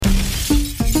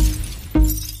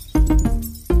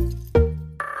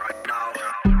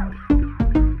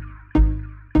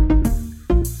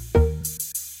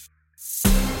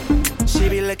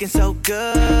looking so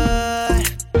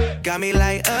good. Got me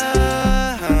like,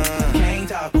 can't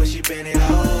talk when she bend it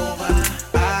over.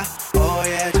 Oh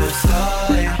yeah, just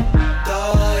throw it,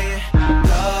 throw it,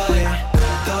 throw it,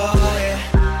 throw it,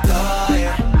 throw it,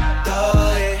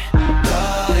 throw it,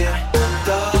 throw it,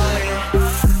 throw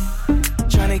it.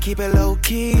 Tryna keep it low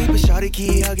key, but shawty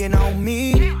keep hugging on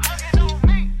me.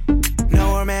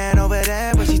 Know her man over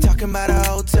there, but she talking about a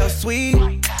hotel suite.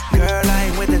 Girl, I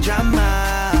ain't with the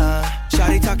drama.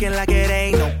 Shawty talking like it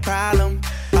ain't no problem.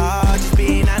 Oh, just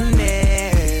being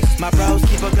honest. My bros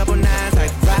keep a couple nines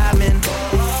like Robin.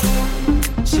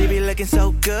 She be looking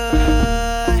so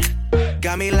good.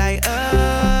 Got me like,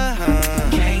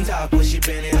 can't talk when she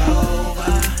bend it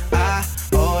over.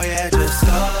 Oh yeah, just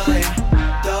throw it,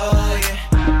 throw it,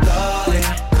 throw it,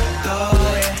 throw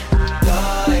it,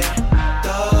 throw it,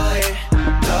 throw it,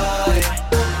 throw it,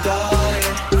 throw it.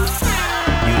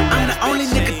 I'm the only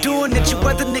nigga doing it. You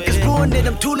other niggas ruin it.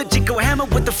 I'm too legit, go hammer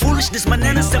with the foolishness. My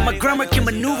nana said my grammar can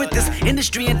maneuver this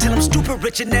industry until I'm stupid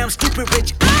rich, and now I'm stupid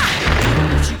rich.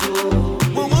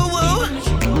 Whoa, whoa, whoa.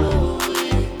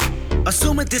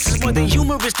 Assuming this is more than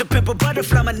humorous, the pimple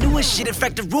butterfly, my newest shit. In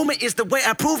fact, the rumor is the way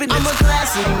I prove it. I'm a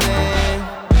classic man.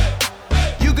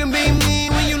 You can be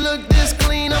mean when you look this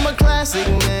clean. I'm a classic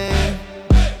man.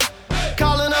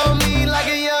 Calling on me like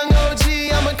a young OG.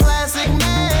 I'm a classic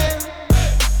man.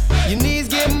 Your knees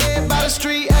get made by the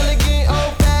street, elegant,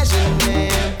 old-fashioned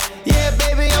man. Yeah,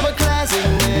 baby, I'm a classic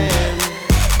man.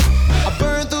 I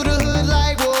burn through the hood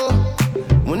like whoa.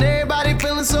 When everybody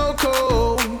feeling so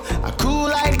cold, I cool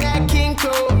like that King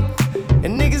Cole.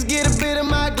 And niggas get a bit of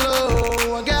my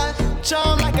glow. I got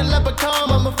charm like a leprechaun,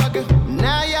 motherfucker.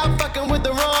 Now y'all fucking with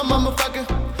the wrong motherfucker.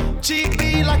 Cheap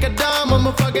beat like a dumb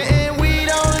motherfucker. And we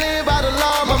don't live by the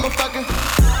law, motherfucker.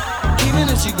 Even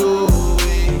if she go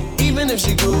away, even if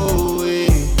she go away,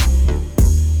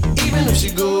 even if she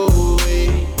go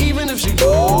away, even if she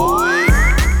go away,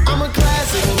 I'm a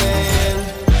classic man.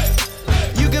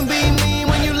 You can be mean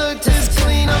when you look this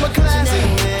clean. I'm a classic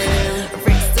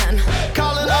man.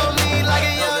 Calling on me like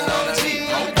a young OG.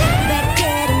 Back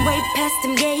dead and way past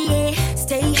him, yeah, yeah.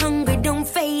 Stay hungry, don't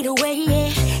fade away, yeah.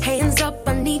 Hands up,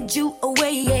 I need you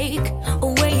awake,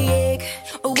 awake,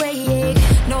 awake.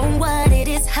 Know what it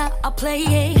is, how I play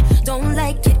it. Don't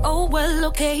like it, oh well,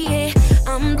 okay, yeah.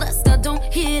 I'm blessed, I don't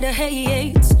hear the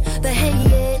hate, the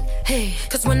hate, hey.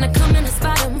 Cause when I come in, I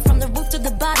spot 'em from the roof to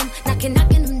the bottom, knocking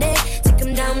them dead, take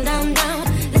them down, down, down.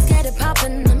 Let's get it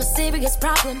poppin', I'm a serious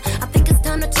problem. I think it's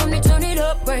time to turn it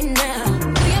up right now.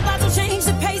 We about to change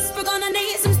the pace, we're gonna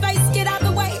need some space. Get out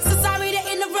the way, so sorry to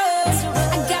interrupt.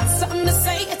 I got something to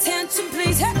say, attention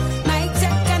please. Hey, mic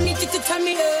check, I need you to turn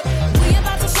me up. We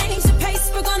about to change the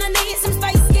pace, we're gonna need some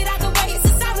space. Get out the way, so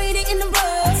sorry to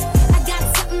interrupt. I got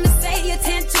something to say,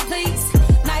 attention please.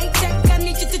 Mic check, I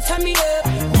need you to turn me up.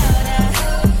 Louder,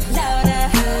 louder,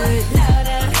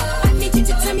 louder. I need you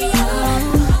to turn me up.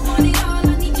 I want it all,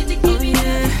 I need you to give it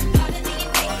up.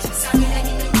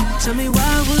 Tell me,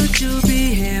 why would you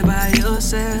be here by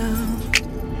yourself?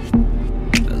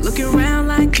 Looking around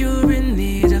like you're in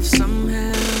need of some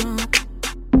help.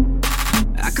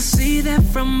 I could see that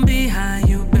from behind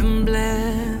you've been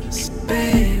blessed,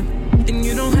 babe. And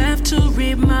you don't have to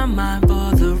read my mind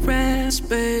for the rest,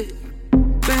 babe.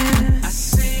 I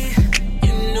see,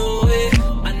 you know it.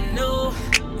 I know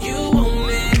you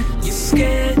want it. You're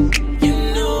scared, you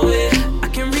know it. I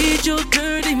can read your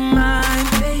dirty mind,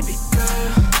 baby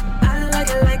girl. I like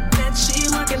it like that. She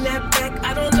working that back.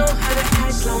 I don't know how to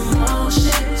act. Slow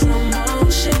motion, slow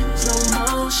motion, slow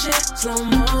motion, slow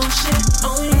motion.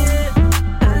 Oh yeah,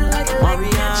 I like it like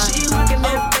that. She working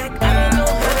that back. I don't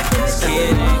know how to act.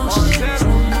 Slow motion,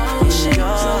 slow motion,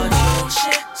 slow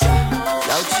motion, slow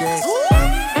motion.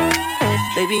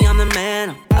 Baby, I'm the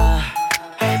man.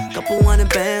 Couple hundred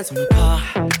bands on the car.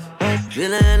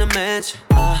 Villa in a mansion.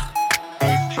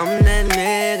 I'm that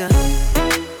nigga.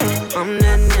 I'm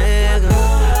that nigga.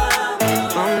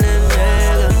 I'm that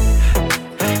nigga.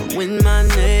 With my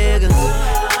niggas.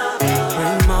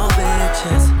 Bring more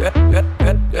bitches.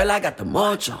 Girl, I got the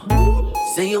mojo.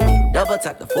 See you when you double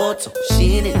tap the photo.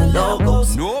 She ain't in the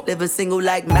logos. Living single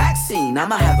like Maxine.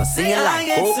 I'ma have her singing like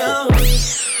Coco.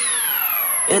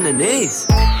 In the knees.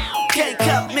 Can't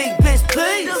cut me, bitch,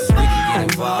 please. We can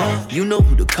get involved. You know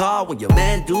who to call when your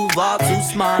man Duval too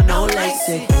smart, no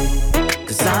lacy.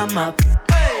 Cause I'm up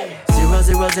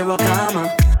 000, comma.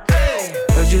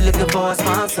 Heard you looking for a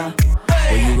sponsor.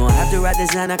 Well, you gon' have to ride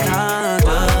this anaconda.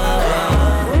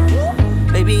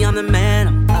 Baby, I'm the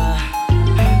man.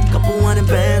 Couple hundred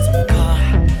bands on the car.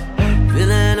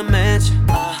 Villa in a mansion.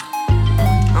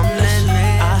 I'm that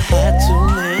nigga. I had too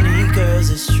many girls,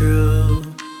 it's true.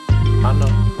 I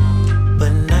know.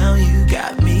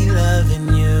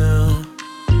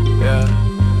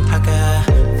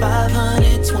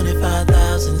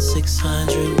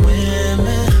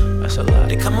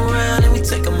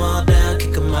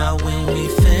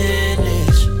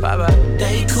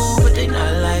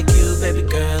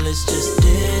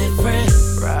 different.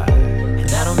 Right.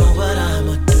 And I don't know what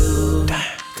I'ma do.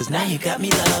 Cause now you got me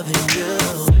loving you.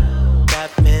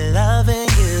 Got me loving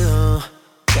you.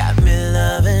 Got me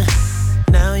loving.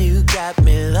 Now you got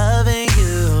me loving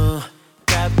you.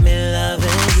 Got me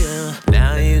loving you.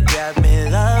 Now you got me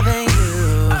loving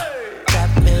you. Got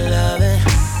me loving.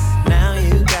 Now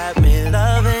you got me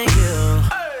loving you.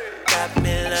 Got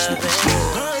me loving you.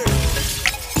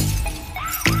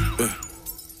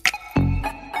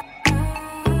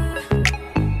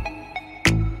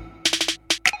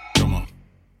 Come on.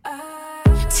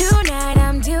 Tonight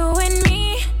I'm doing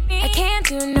me. I can't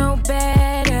do no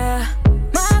better.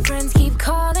 My friends keep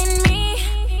calling me.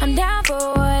 I'm down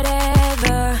for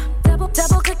whatever.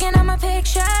 Double clicking on my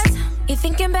pictures. You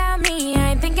thinking about me,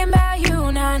 I ain't thinking about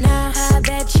you, nah. I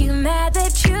bet you mad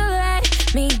that you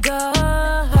let me go.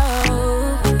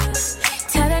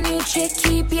 Tell that new chick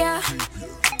keep ya.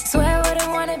 Swear I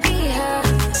wouldn't wanna be her.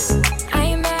 I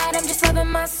ain't mad, I'm just loving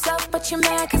myself, but you're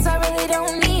mad cause I really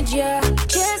don't need ya.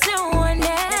 Just no one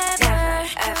ever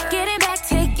getting back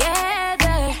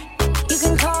together. You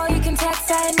can call, you can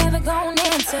text, I ain't never gon'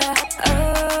 answer.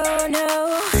 Oh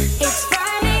no, it's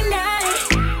Friday night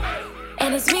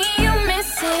and it's me you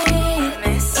missing.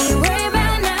 Ain't worried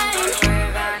about nothing.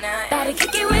 About to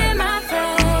kick it with my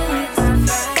friends.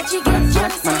 But you get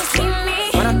jealous when you see me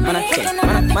looking at my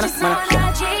pictures on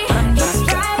IG. It's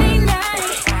Friday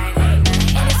night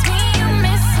and it's me you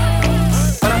missing.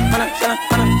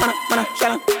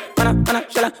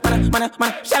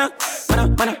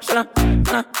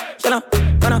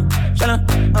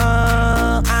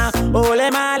 Ole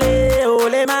male,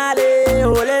 ole male,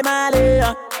 ole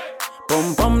male.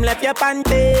 Pum pum left your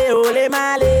panty, ole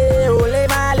male, ole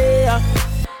male.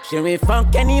 She will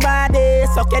funk anybody,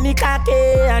 suck any cocky,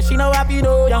 and she know what you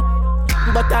know, yeah.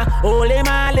 But ole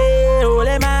male,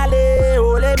 ole male,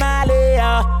 ole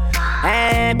male.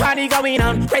 Hey, party going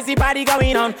on, crazy party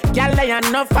going on. Girl, they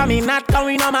enough for me, not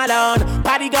going home alone.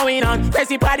 Party going on,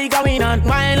 crazy party going on.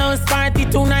 Violence party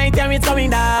tonight, yeah, it's going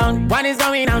down. What is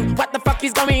going on? What the fuck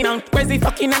is going on? Crazy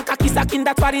fucking and cocky sucking,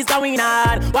 that's what is going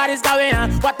on. What is going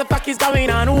on? What the fuck is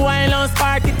going on? Violence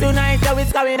party tonight, yeah,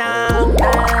 it's going on.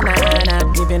 Nah, nah,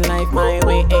 nah, living life my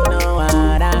way, ain't no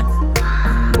other.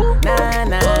 Nah,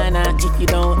 nah, nah, if you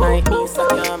don't like me,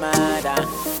 suck your mother.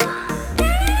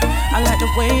 I like the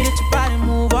way that your body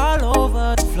move all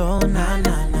over the floor, nah,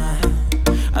 nah, nah.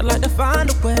 I'd like to find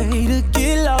a way to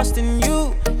get lost in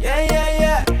you, yeah, yeah,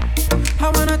 yeah. I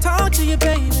wanna talk to you,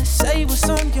 baby, say what's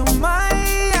on your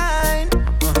mind.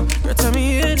 Girl, tell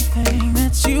me anything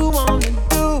that you wanna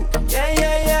do, yeah,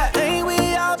 yeah, yeah. Ain't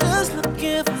we all just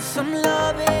looking for some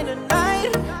loving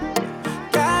tonight?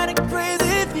 Got a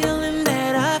crazy feeling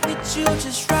that I fit you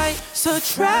just right. So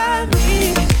try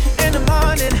me in the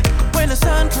morning when the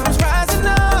sun comes rising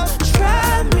up.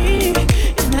 Try me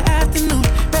in the afternoon,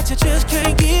 bet you just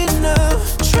can't get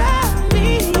enough. Try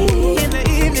me in the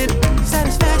evening,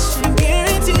 satisfaction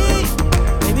guaranteed.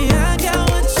 Baby, I got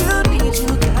what you need, you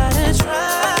gotta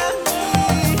try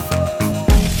me.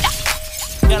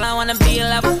 Girl, I wanna be a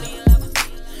lover.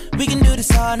 We can do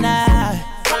this all night,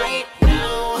 right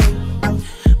now.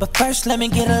 But first, let me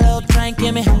get a little drink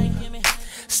in me.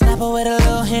 Snap her with a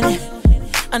little Henny.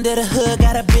 Under the hood,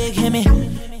 got a big Hemi.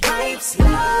 Pipes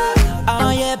love.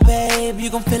 Oh yeah, babe, you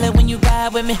gon' feel it when you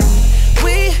ride with me.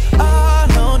 We all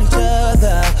on each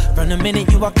other from the minute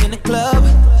you walk in the club.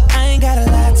 I ain't gotta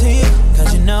lie to you,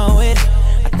 cause you know it.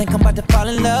 I think I'm about to fall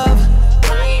in love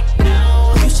right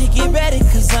now. You should get ready,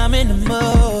 cause I'm in the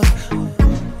mood.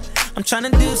 I'm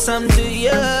tryna do something to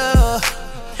you,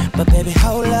 but baby,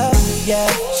 hold up, yeah.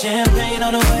 Champagne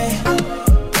on the way.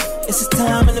 It's the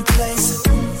time and the place.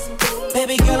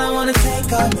 Baby girl, I wanna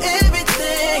take off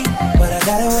everything, but I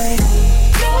gotta wait.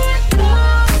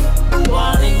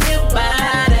 Wanting your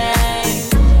body,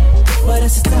 but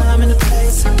it's the time and the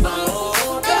place. Oh,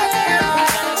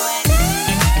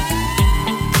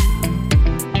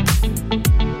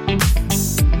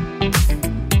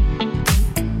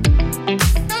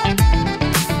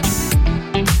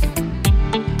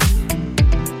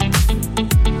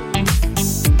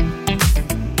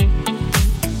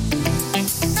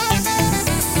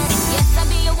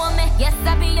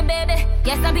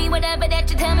 whatever that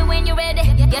you tell me when you're ready.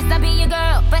 Yes, I'll be your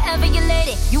girl, forever your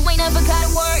lady. You ain't never gotta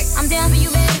worry, I'm down for you,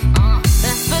 baby.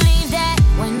 Best believe that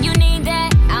when you need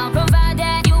that, I'll provide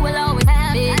that. You will always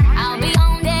have it. I'll be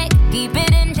on deck, keep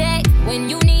it in check. When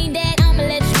you need that, I'ma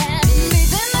let you have it.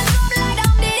 Beats in the drum like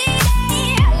I'm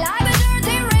Deejay. Like a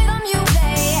dirty rhythm you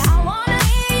play. I wanna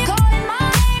hear you calling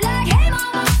my name like, hey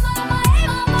mama, mama, hey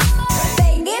mama.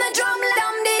 Bang in a drum like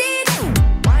I'm Deejay.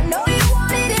 I know you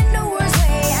want it in the worst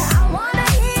way. I wanna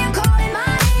hear you calling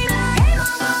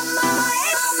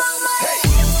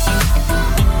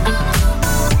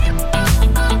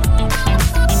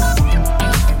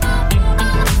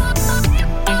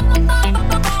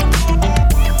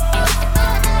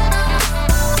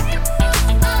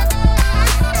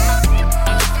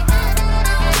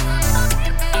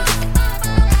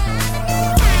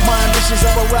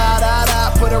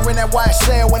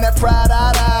YSL when that pride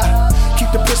eye.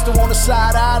 Keep the pistol on the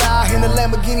side, in the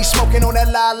Lamborghini smoking on that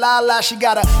la. She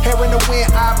got her hair in the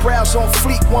wind, eyebrows on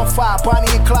fleek. 1-5,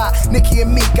 Bonnie and Clyde, Nikki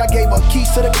and Meek. I gave her keys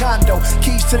to the condo,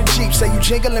 keys to the Jeep. Say you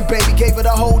jingling, baby, gave her the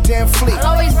whole damn fleet.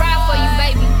 I'll always ride for you,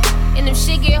 baby. And if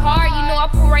shit get hard, you know I'll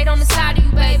pull right on the side of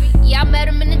you, baby. Yeah, I met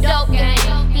him in the dope game.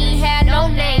 He ain't had no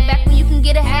name, back when you can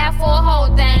get a half or a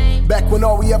whole thing. Back when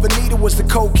all we ever needed was the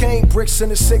cocaine, bricks in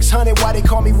the 600, why they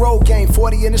call me road game.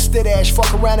 40 in the stead ash,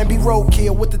 fuck around and be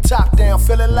roadkill with the top down,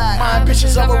 feeling like my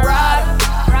ambitions of a rider.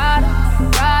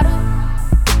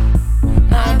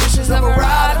 My ambitions of a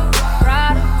rider.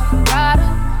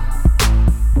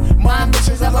 My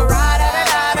ambitions of a rider.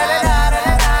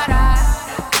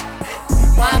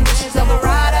 My ambitions of a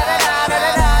rider.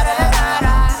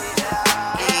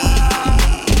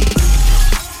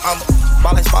 I'm a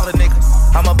ballin' spotter nigga.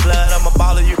 I'm a blood, I'm a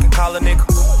baller, you can call a nigga.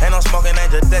 Ain't no smoking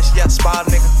angel dust, yeah, spot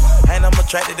nigga. And I'm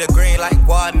attracted to green like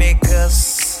wall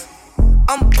niggas.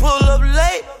 I'm pull up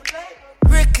late,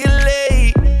 Ricky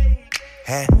late.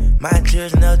 Hey, my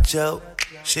jewel's no joke,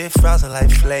 shit frozen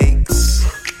like flakes.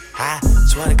 I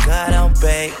swear to God I'm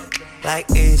baked, like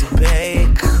easy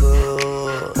bake,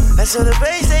 cool. And so the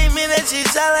bass ain't mean that she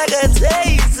shot like a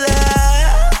taser.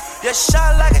 Yeah,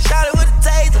 shot like I shot it with a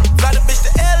taser. Fly the bitch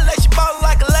to LA, she ballin'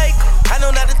 like a lake. I know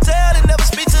not to tell, they never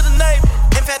speak to the neighbor.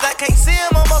 In fact, I can't see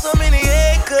him on so many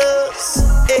acres.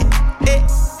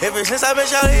 Ever since I been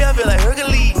shawty, I feel like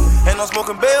Hercules. And I'm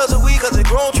smoking bells of weed cause it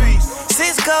grown trees.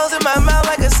 6 calls in my mouth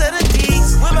like a set of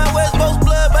D's. With my West Coast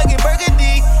blood back in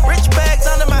Burgundy. Rich bags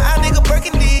under my eye, nigga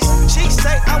Burgundies. She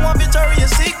say I want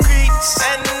Victoria's Secrets.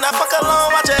 And I fuck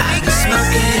alone, watch her nigga.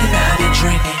 Smoking, I be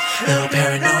drinking. Little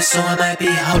paranoid, so I might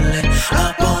be holding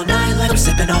up all night like I'm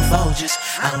sipping on Folgers.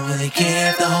 I don't really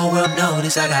care if the whole world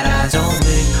notice. I got eyes on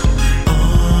me,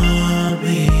 on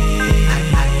me. I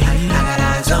got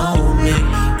eyes on me,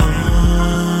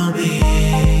 on me.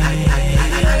 I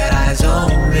got eyes on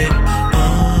me,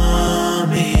 on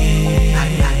me. I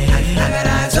got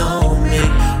eyes on me,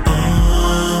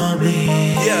 on me.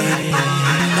 Yeah.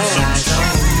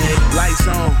 Lights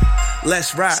on,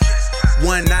 let's rock.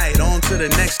 One night, on to the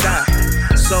next stop.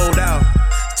 Sold out,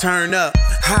 turn up.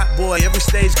 Hot boy, every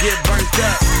stage get burnt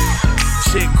up.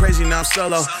 Shit crazy, now I'm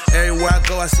solo. Everywhere I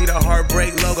go, I see the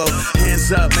Heartbreak logo.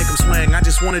 Hands up, make them swing. I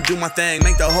just wanna do my thing.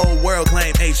 Make the whole world claim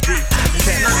HB.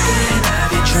 Okay. I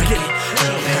be drinking.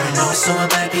 Little paranoid, so I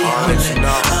might be holding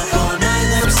up all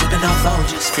night like I'm sipping on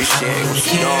Folgers. Appreciate what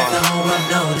you doing. The whole world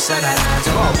notice I got eyes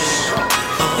on me.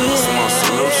 It's my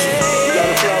solution. You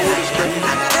gotta fly with us, baby.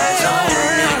 I got eyes on me.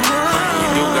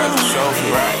 You got the trophy,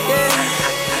 right?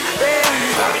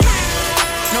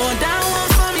 No one down one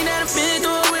for me that I've been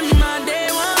through it with me my day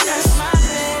one. That's my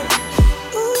baby.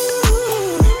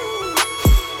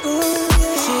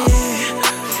 She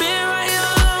been right here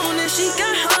alone and she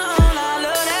got her own. I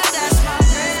love that. That's my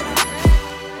baby.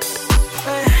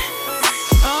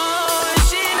 Oh, and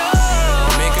she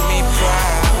knows. Making me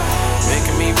proud,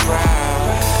 making me proud.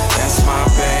 That's my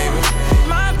baby.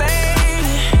 My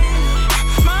baby,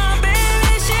 my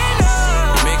baby, she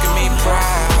knows. Making me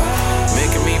proud,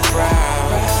 making me proud.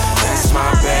 That's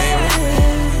my baby.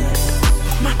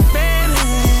 My baby,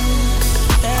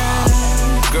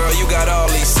 yeah. Girl, you got all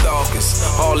these stalkers,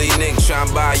 all these niggas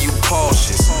tryna buy you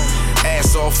Porsches.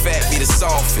 Ass all fat, be the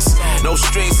softest. No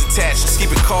strings attached, just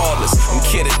keep it cordless. I'm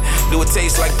kidding, do it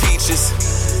taste like peaches?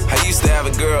 I used to have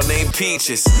a girl named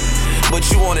Peaches, but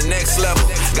you on the next level.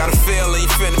 Got a feeling you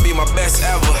finna be my best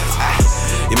ever.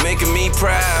 You're making me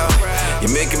proud,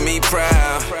 you're making me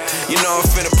proud. You know I'm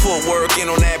finna put work in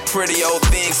on that pretty old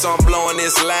thing, so I'm blowing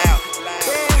this loud.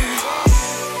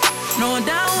 No one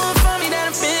down one for me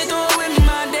that I've been through it with me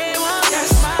my day one.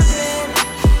 That's my baby.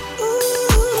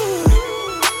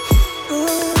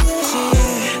 She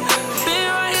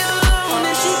been right here alone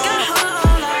and she got her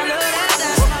own. I love that.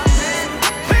 That's my baby.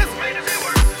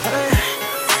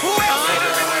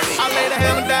 I lay the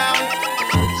hammer down.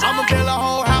 I'ma build a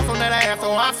whole house on that ass,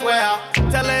 so I swear.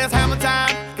 Tell her it's hammer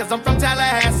time, cause I'm from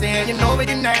Tallahassee, and you know we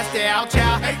get nasty out,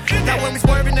 y'all. Now when we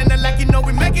swerving in the lack, you know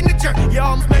we making the jerk. You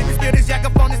almost made me spill this yak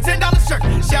up on this $10 shirt.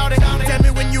 Shout it, tell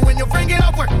me when you and your friend get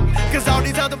off work, cause all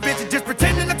these other bitches just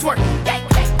pretending to twerk.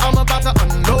 I'm about to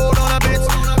unload on a bitch.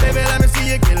 Baby, let me see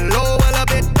you get low a little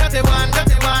bit. Dirty wine,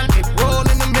 keep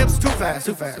rolling them hips too fast,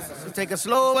 too fast. So take it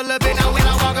slow a little bit. Now when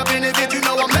I walk up in this bitch, you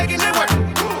know I'm making it work.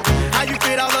 How you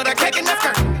fit all of that cake in that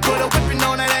skirt? Put a whipping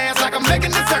on that ass like I'm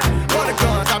making dessert. For the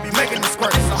guns, I'll be making the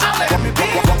squirt. So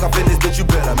walk up in this bitch, you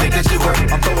better make that shit work.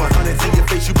 I'm throwing hundreds in your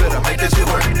face, you better make that shit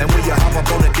work. And when you hop up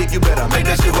on the dick, you better make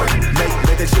that shit work.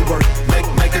 Make that shit work. Make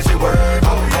that shit work.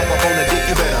 Hop up on the dick,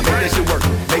 you better make that shit work.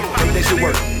 Make that shit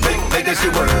work. Make make that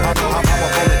shit work. I'm up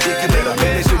on the dick, you better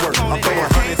make that shit work. I'm throwing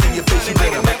hundreds in your face, you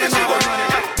better make that shit work.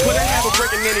 Put a half a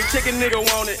brick and any chicken nigga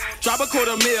want it. Drop a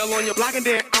 $250,000 on your block and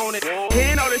then own it. He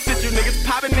ain't all this shit you niggas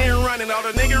popping and running. All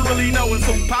the nigga really know is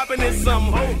who popping is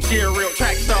something. She a real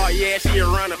track star, yeah, she a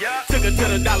runner. Took her to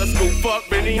the dollar school, fuck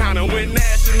Benny Hanna. Went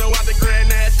national out the Grand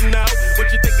National. What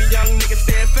you think a young nigga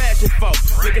stand fashion for?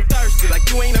 Looking thirsty like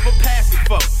you ain't ever passed it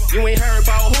for. You ain't heard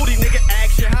about who these nigga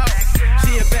ask your hoe.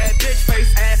 She a bad bitch, face,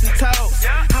 ass and toes.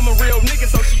 I'm a real nigga,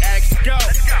 so she asked to go.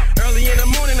 Early in the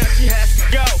morning, now she has to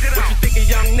go. What you think a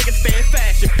young nigga stand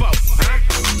fashion for?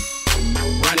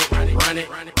 Run it, run it, run it,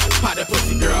 run it. Pop that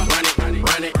pussy, girl. Run it, run it,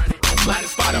 run it. Blind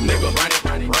spot up, nigga. Run it,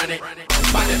 run it, run it.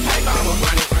 Spot that paper, I'ma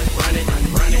run it, run it, run it.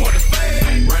 You want the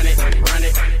fame? Run it, run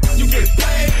it. You get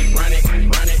paid? Run it,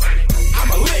 run it. I'm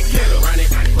a lick hitter. Run it,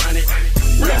 run it.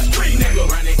 Real street nigga.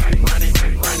 Run it, run it,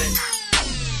 run it.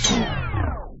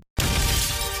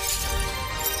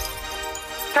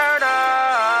 Turn up.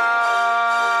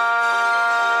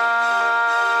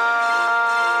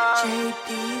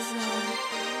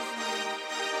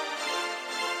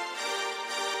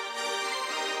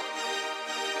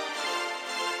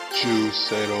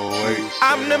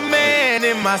 I'm the man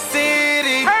in my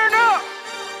city. Turn up.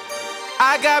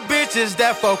 I got bitches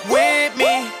that fuck with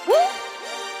me.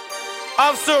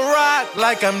 I'm so rock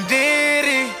like I'm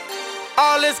Diddy.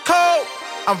 All this coke,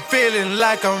 I'm feeling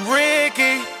like I'm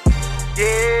Ricky.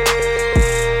 Yeah.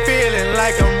 Feeling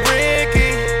like I'm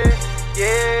Ricky.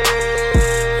 Yeah.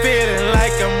 Feeling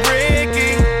like I'm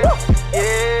Ricky.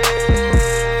 Yeah.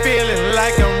 Feeling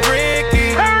like I'm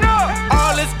Ricky. Turn up.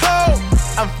 All this coke,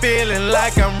 I'm feeling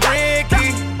like I'm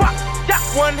Ricky.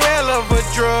 One hell of a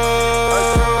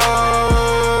drug.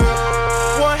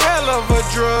 One hell of a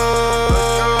drug.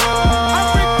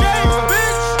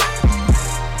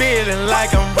 Feeling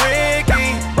like I'm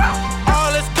Ricky.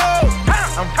 All this coke,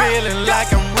 I'm feeling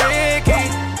like I'm Ricky.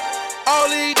 All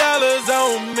these dollars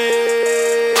on me.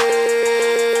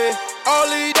 All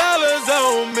these dollars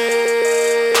on me.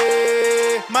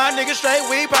 My nigga straight,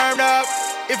 we burned up.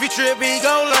 If he trip, he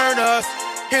gon' learn us.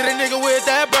 Hit a nigga with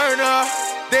that burner.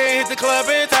 Then hit the club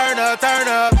and turn up, turn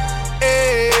up.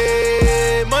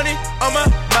 Ayy, money on my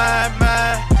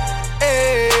mind.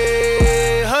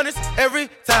 Ayy, hundreds every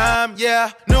time,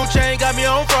 yeah. New chain got me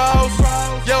on froze.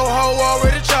 Yo ho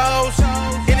already chose.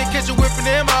 In the kitchen whipping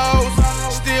them hoes.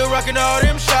 Still rocking all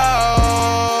them shows.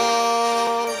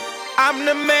 I'm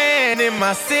the man in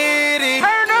my city.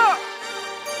 Turn up.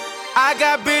 I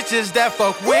got bitches that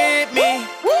fuck with me.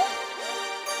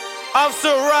 I'm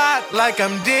so rock like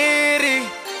I'm Diddy.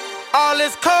 All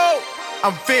this coke,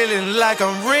 I'm feeling like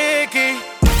I'm Ricky.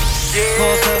 Yeah.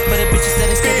 Pour a cup for the bitches that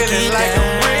is feeling like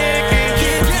I'm Ricky.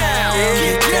 Get down,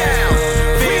 get down.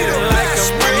 Feeling like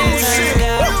I'm Ricky.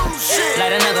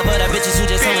 Light another for the bitches who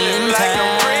just only in Like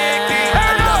I'm time. Ricky.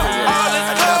 All this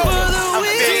coke, I'm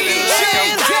feeling like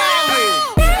I'm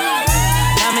Ricky.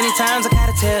 How many times I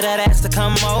gotta tell that ass to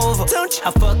come over? I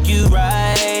fuck you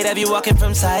right, have you walking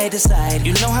from side to side.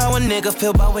 You know how a nigga feel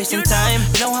about wasting time.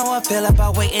 Know how I feel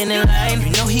about waiting in line.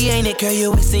 You know he ain't it, girl,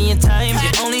 you're wasting your time.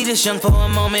 You're only this young for a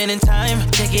moment in time.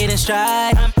 Take it in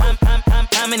stride.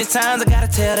 How many times I gotta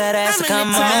tell that ass to come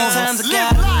over? How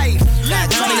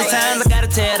many times I gotta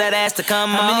tell that ass to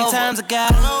come over? How many times I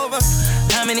gotta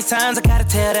How many times I gotta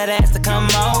tell that ass to come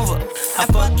over? I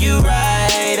fuck you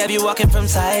right, have you walking from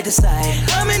side to side?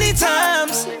 How many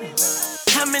times?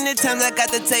 How many times I got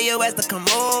to tell your ass to come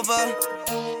over?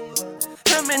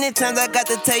 How many times I got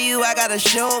to tell you I got a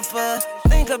chauffeur?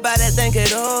 Think about it, think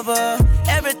it over.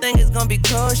 Everything is gonna be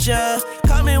kosher.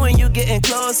 Call me when you getting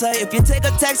closer. If you take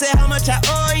a taxi, how much I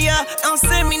owe ya? Don't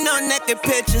send me no naked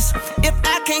pictures. If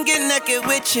I can't get naked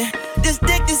with you, this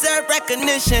dick deserve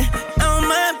recognition. I don't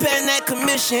mind paying that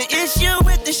commission. Is you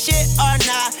with the shit or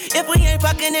not? If we ain't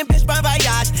fucking in bitch, bon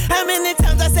voyage. How many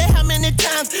times I say how many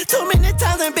times? Too many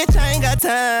times and bitch I ain't got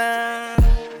time.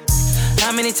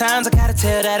 How many times I gotta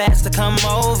tell that ass to come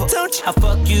over? I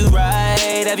fuck you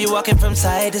right, have you walking from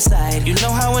side to side. You know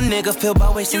how a nigga feel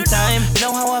about wasting time.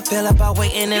 Know how I feel about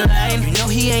waiting in line. You know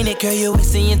he ain't it, girl, you're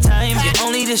wasting your time. You're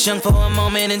only this young for a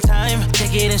moment in time.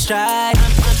 Take it in stride.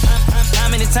 How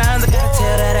many times I gotta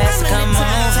tell that ass to come over?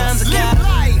 How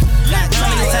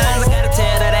many times I gotta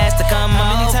tell that ass to come over?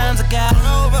 How many times I gotta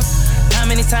How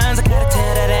many times I gotta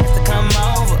tell that ass to come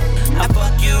over? I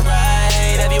fuck you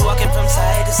right, have you walking from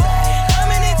side to side?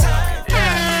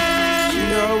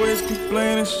 She always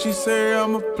complaining, she say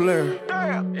I'm a player.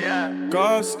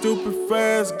 God stupid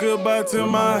fast, goodbye to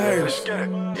my haters.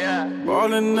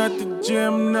 Ballin' at the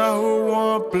gym, now who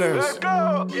want players?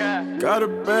 Got a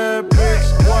bad bitch,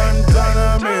 one time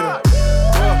I made her.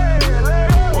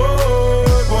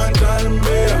 Whoa, one time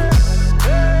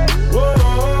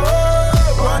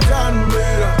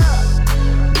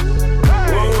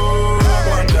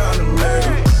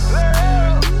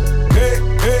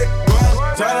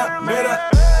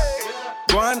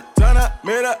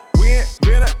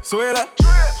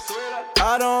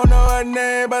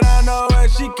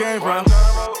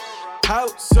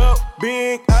House up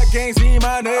big, I can't see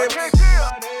my neighbors.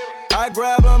 I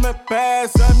grab them and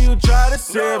pass them, you try to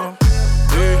save them.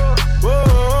 Yeah. Whoa,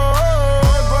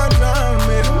 one time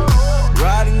middle.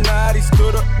 Riding bodies to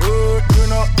the hood, you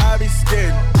know I be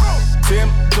scared.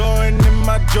 Tiptoeing in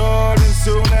my Jordan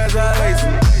soon as I lace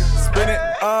them. Spin it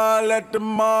all at the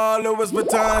mall, it was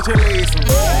baton to lace them.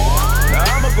 Now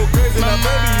I'ma go crazy, now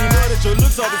baby, you know that your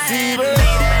looks are deceiving.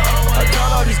 I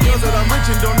tell all these girls that I'm rich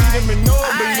and don't need them and no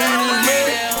one believes me.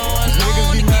 These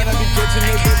niggas be mad, I be catching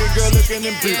their baby girl looking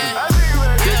in people.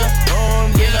 Get her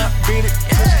on, get her, beat it,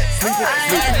 sleep it,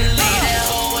 sleep it. Leave that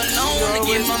hoe alone to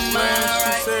get my mind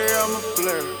right. She say I'm a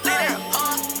player.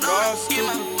 God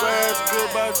stupid fast,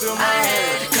 goodbye to my I head.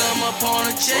 had to come up on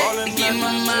a check to get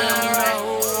my mind right.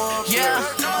 Yeah.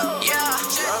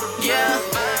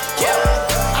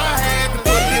 I had to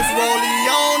put this rollie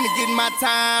on to get my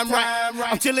time right.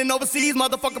 I'm chilling overseas,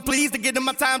 motherfucker, please, to get in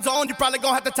my time zone. You probably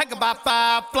gonna have to take about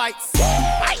 5 flights.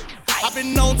 I've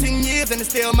been on 10 years and it's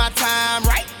still my time,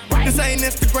 right? This ain't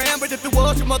Instagram, but if it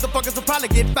was, you motherfuckers would probably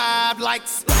get 5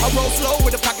 likes. I roll slow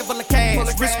with a pocket full of cash,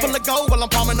 wrist full of gold while I'm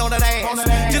palming on that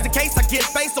ass. Just in case I get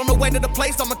faced on the way to the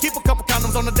place, I'ma keep a couple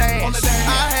condoms on the dash.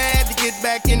 I had to get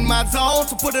back in my zone,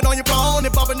 so put it on your phone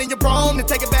and bump it in your phone and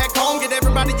take it back home. Get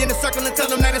everybody in a circle and tell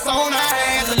them that it's on. I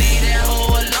had to leave that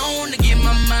hoe alone to get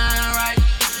my mind right.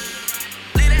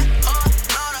 Leave that hoe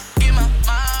alone to get my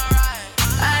mind right.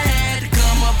 I had to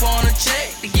come up on a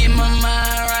check to get my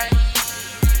mind right.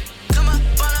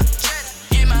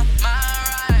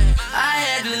 I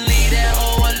had to leave that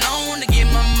hoe alone to get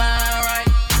my mind right.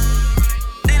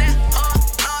 Leave that hoe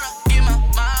alone to get my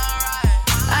mind right.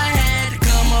 I had to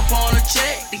come up on a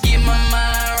check to get my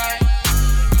mind right.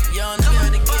 Young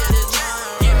nigga to get his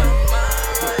mind, get my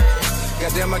mind right.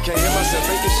 Goddamn, I can't hear myself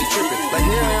thinking she tripping. Like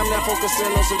here I am now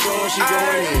focusing on some girl when she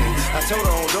going in. I told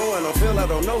her on door and I feel I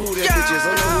don't know who that bitch is.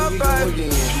 I know who we go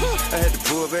again. I had to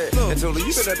pull back and told her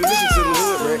you better be listening to the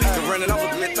hood, right? Cause running off a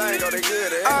good thing, all they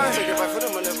good at. I take it back for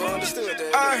them, I never understood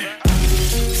that.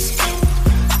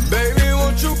 Baby,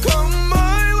 won't you come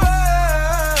my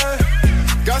way?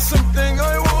 Got something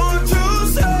I want to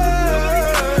say.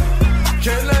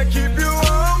 Can I keep you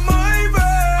on my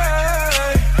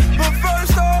way? But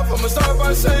first off, I'ma start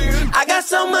by saying I got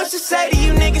so much to say to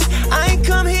you niggas. I ain't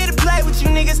come here to play with you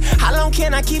niggas. How long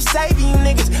can I keep saving you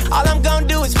niggas? All I'm gonna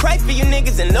do is pray for you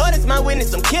niggas. And Lord is my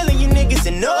witness, I'm killing you niggas.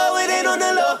 And no, it ain't on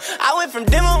the low. I went from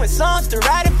demoing songs to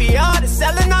writing for y'all to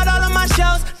selling out all of my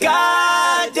shows.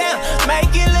 God damn,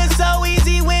 make it look so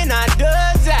easy when I do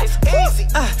that. Easy.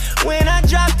 When I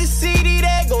drop the CD,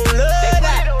 they gon' love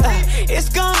that. It's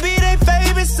gon' be their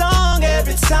favorite song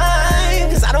every time.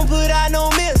 Cause I don't put out no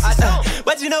misses.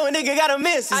 But you know a nigga got a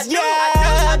misses.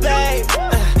 Yeah, babe.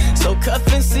 So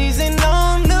cuffin' season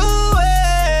on the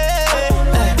way.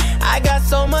 I got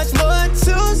so much more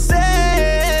to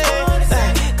say.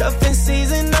 Cuffin'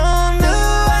 season on the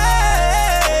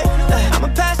way. I'ma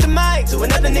pass the mic to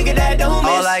another nigga that don't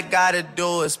miss. All I gotta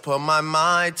do is put my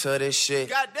mind to this shit.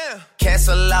 Goddamn.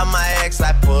 Cancel out my ex,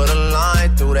 I put a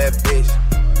line through that bitch.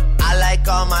 I like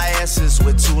all my S's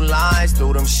with 2 lines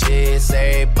through them shits.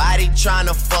 Everybody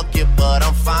tryna fuck you, but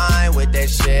I'm fine with that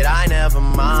shit. I never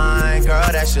mind,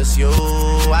 girl, that's just you.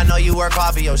 I know you work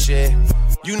hard for your shit.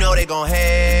 You know they gon'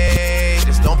 hate,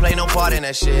 just don't play no part in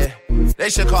that shit. They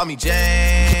should call me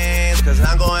James, cause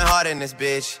I'm going hard in this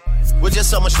bitch. We're just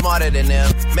so much smarter than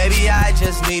them. Maybe I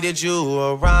just needed you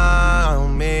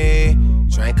around me.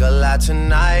 Drank a lot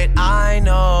tonight, I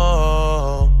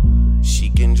know. She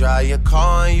can drive your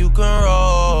car and you can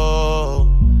roll.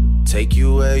 Take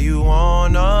you where you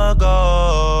wanna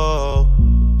go.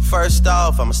 First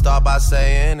off, I'ma start by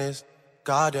saying this.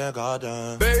 Goddamn,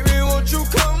 goddamn. Baby, won't you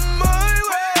come my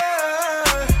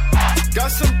way?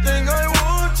 Got something I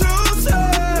want to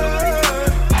say.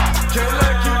 Can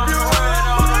I keep you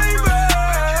on my way?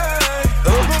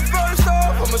 But first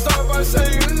off, I'ma start by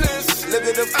saying this. Look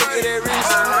at the flick of that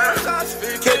wrist.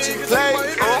 Catch it, play.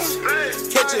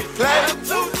 Catch it, play.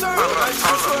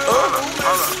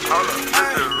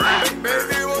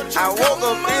 I woke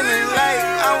up feeling like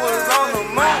I was on the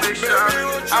moon.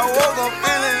 I woke up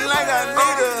feeling like I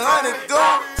need 100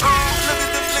 gold. Look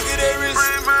at the flick of that wrist.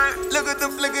 Look at the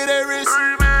flick of that wrist.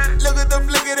 Look at the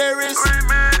flick of that wrist.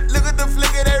 Look at the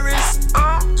flick of that wrist.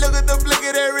 Look at the flick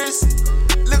of that wrist.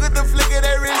 Look at the flick of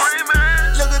that wrist.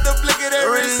 Look at the flick of that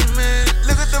wrist.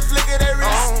 Look at the flick of that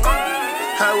wrist.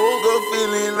 I woke up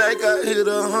feeling like I hit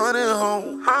 100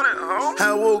 home.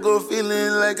 I woke up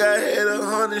feeling like I had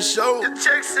 100 shows.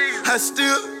 I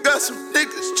still got some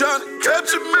niggas trying to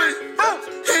capture me.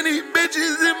 And these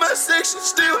bitches in my section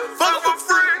still fuck for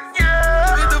free.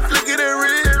 Look at the flick of that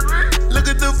red. Look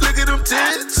at the flick of them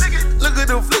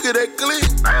the flick of that clip.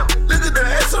 Look at the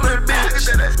ass on that bitch.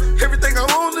 Everything I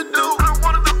wanna do,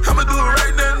 I'ma do it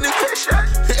right now,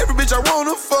 nigga. Every bitch I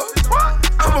wanna fuck,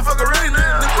 I'ma fuck her right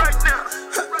now, nigga.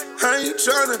 I ain't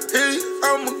tryna hit you,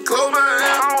 I'ma close my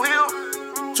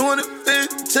hand.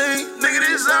 2015, nigga,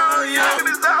 this all you.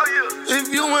 If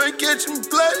you ain't catching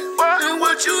play, then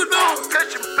what you doing?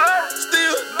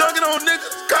 Still dunking on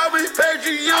niggas, call me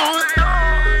Patrick Ewing.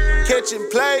 Catching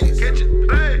plays,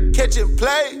 catching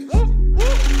plays.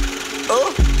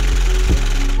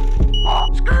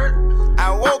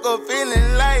 I woke up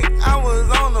feeling like I was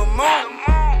on the moon.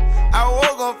 I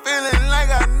woke up feeling like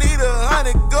I need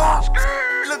 100 goons.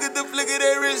 Look at the flick of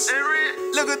that wrist.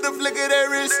 Look at the flick of that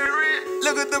wrist.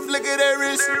 Look at the flick of that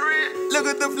wrist. Look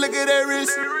at the flick of that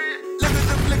wrist.